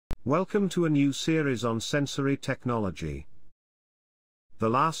Welcome to a new series on sensory technology. The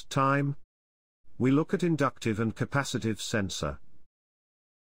last time, we look at inductive and capacitive sensor.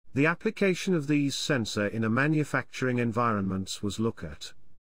 The application of these sensor in a manufacturing environments was looked at.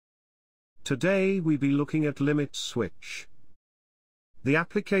 Today we be looking at limit switch. The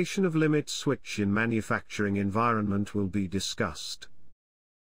application of limit switch in manufacturing environment will be discussed.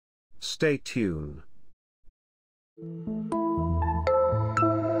 Stay tuned.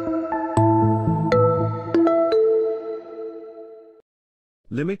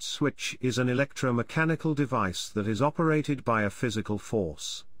 Limit switch is an electromechanical device that is operated by a physical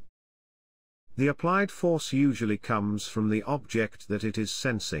force. The applied force usually comes from the object that it is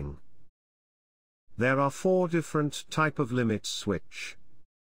sensing. There are 4 different types of limit switch.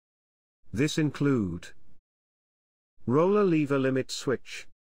 This include roller lever limit switch,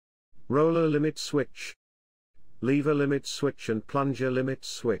 roller limit switch, lever limit switch and plunger limit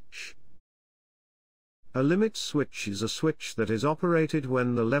switch. A limit switch is a switch that is operated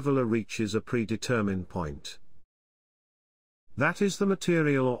when the leveler reaches a predetermined point. That is, the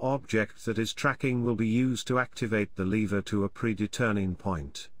material or object that is tracking will be used to activate the lever to a predetermined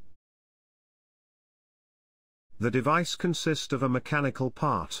point. The device consists of a mechanical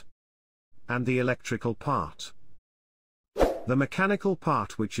part and the electrical part. The mechanical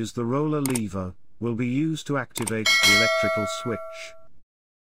part, which is the roller lever, will be used to activate the electrical switch.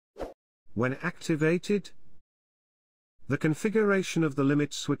 When activated, the configuration of the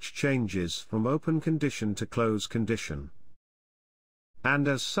limit switch changes from open condition to closed condition. And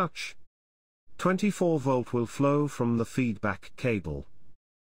as such, 24 volt will flow from the feedback cable.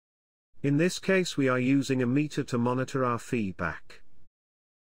 In this case we are using a meter to monitor our feedback.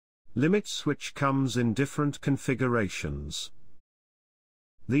 Limit switch comes in different configurations.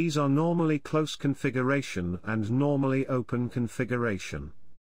 These are normally close configuration and normally open configuration.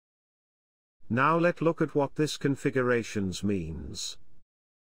 Now let's look at what this configurations means.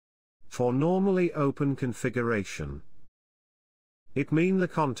 For normally open configuration, it means the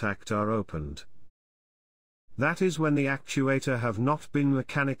contact are opened. That is when the actuator have not been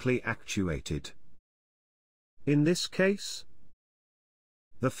mechanically actuated. In this case,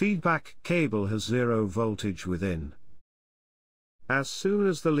 the feedback cable has 0 voltage within. As soon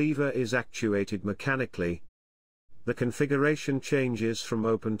as the lever is actuated mechanically, the configuration changes from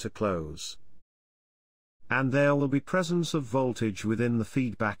open to close. And there will be presence of voltage within the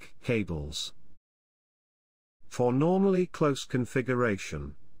feedback cables. For normally close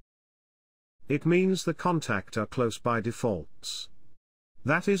configuration, it means the contact are close by defaults.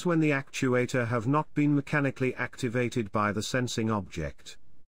 That is when the actuator have not been mechanically activated by the sensing object.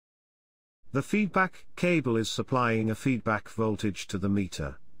 The feedback cable is supplying a feedback voltage to the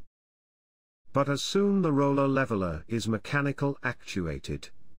meter. But as soon the roller leveler is mechanical actuated,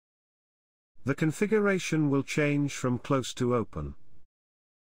 the configuration will change from close to open.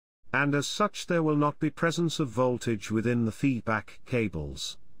 And as such there will not be presence of voltage within the feedback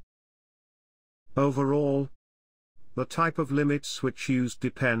cables. Overall, the type of limit switch used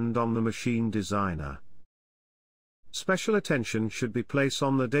depend on the machine designer. Special attention should be placed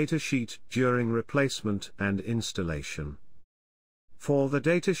on the data sheet during replacement and installation. For the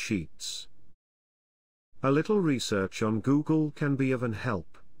data sheets, a little research on Google can be of an help.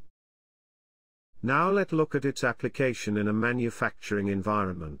 Now let's look at its application in a manufacturing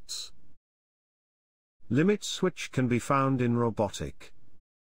environments. Limit switch can be found in robotic.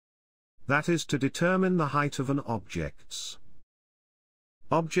 That is to determine the height of an objects.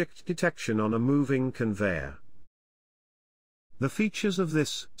 Object detection on a moving conveyor. The features of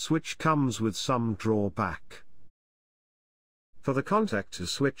this switch comes with some drawback. For the contact to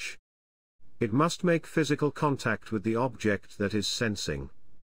switch, it must make physical contact with the object that is sensing.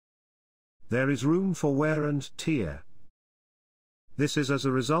 There is room for wear and tear. This is as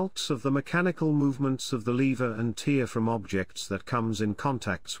a result of the mechanical movements of the lever and tear from objects that comes in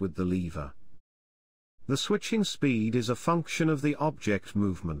contacts with the lever. The switching speed is a function of the object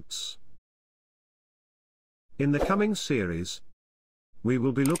movements. In the coming series, we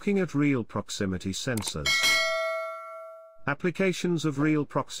will be looking at real proximity sensors. Applications of real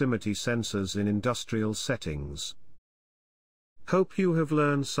proximity sensors in industrial settings. Hope you have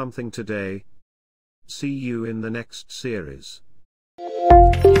learned something today. See you in the next series.